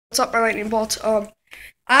What's up, my lightning bolts? I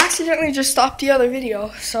accidentally just stopped the other video,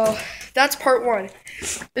 so that's part 1.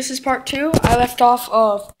 This is part 2. I left off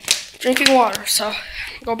of drinking water, so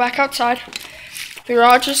go back outside. The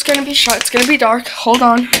garage is gonna be shut. It's gonna be dark. Hold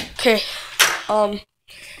on. Okay. Gonna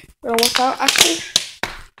work out actually.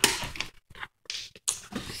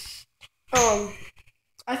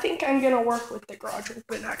 I think I'm gonna work with the garage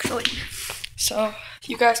open actually, so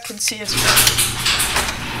you guys can see us.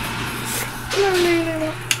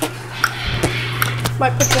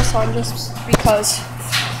 Might put this on just because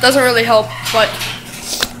it doesn't really help, but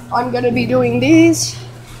I'm gonna be doing these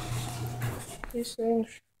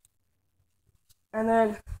things, and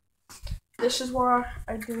then this is where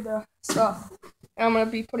I do the stuff. And I'm gonna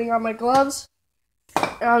be putting on my gloves,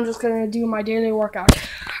 and I'm just gonna do my daily workout.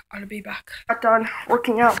 I'm gonna be back. Got done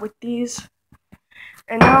working out with these,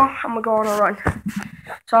 and now I'm gonna go on a run.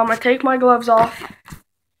 So I'm gonna take my gloves off.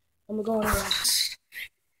 I'm gonna go on a run.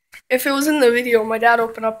 If it was in the video, my dad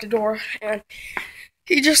opened up the door and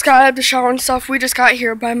he just got out of the shower and stuff. We just got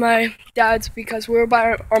here by my dad's because we were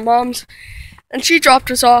by our mom's and she dropped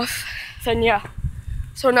us off. Then yeah.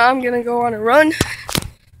 So now I'm gonna go on a run.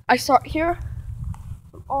 I start here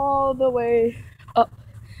all the way up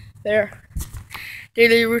there.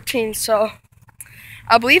 Daily routine. So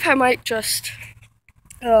I believe I might just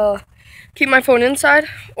keep my phone inside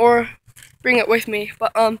or bring it with me.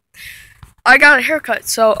 But I got a haircut,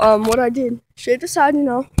 so what I did, shaved the side,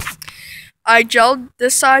 I gelled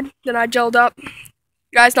this side, then I gelled up.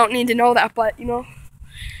 You guys don't need to know that, but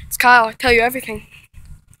it's Kyle. I tell you everything,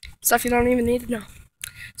 stuff you don't even need to know.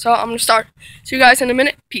 So I'm gonna start. See you guys in a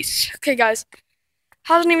minute. Peace. Okay, guys,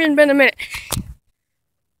 hasn't even been a minute.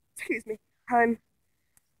 Excuse me. I'm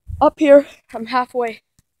up here. I'm halfway.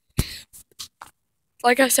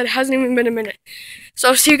 Like I said, it hasn't even been a minute.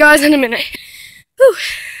 So see you guys in a minute. Whew.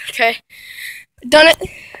 Okay. Done it.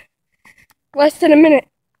 Less than a minute.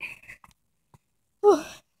 I'm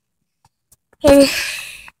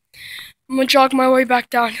gonna jog my way back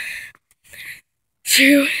down. See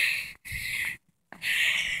you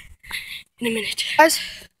in a minute. Guys,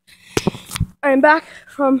 I am back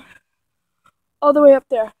from all the way up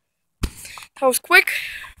there. That was quick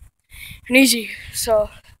and easy. So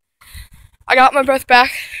I got my breath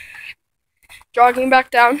back. Jogging back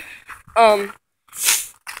down.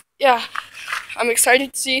 Yeah. I'm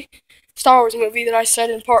excited to see Star Wars movie that I said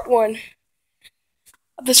in part 1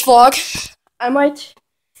 of this vlog. I might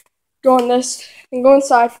go on this and go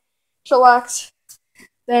inside, chillax,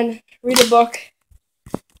 then read a book,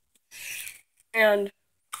 and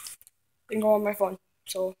then go on my phone.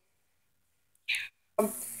 So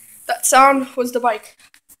that sound was the bike.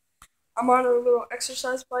 I'm on a little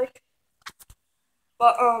exercise bike,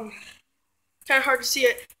 but kind of hard to see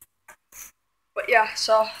it. But yeah,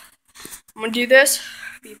 so I'm gonna do this,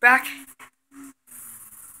 be back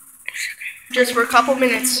just for a couple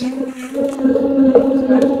minutes. He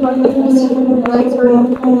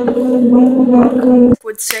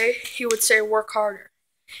would say work harder.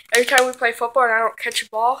 Every time we play football and I don't catch a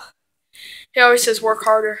ball, he always says work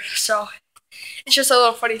harder. So it's just a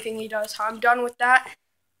little funny thing he does. I'm done with that.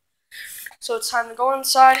 So it's time to go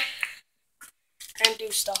inside and do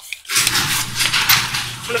stuff.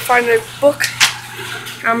 I'm gonna find a book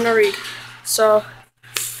and I'm gonna read. So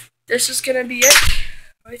this is gonna be it,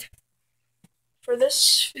 right, for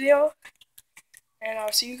this video, and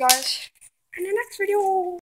I'll see you guys in the next video.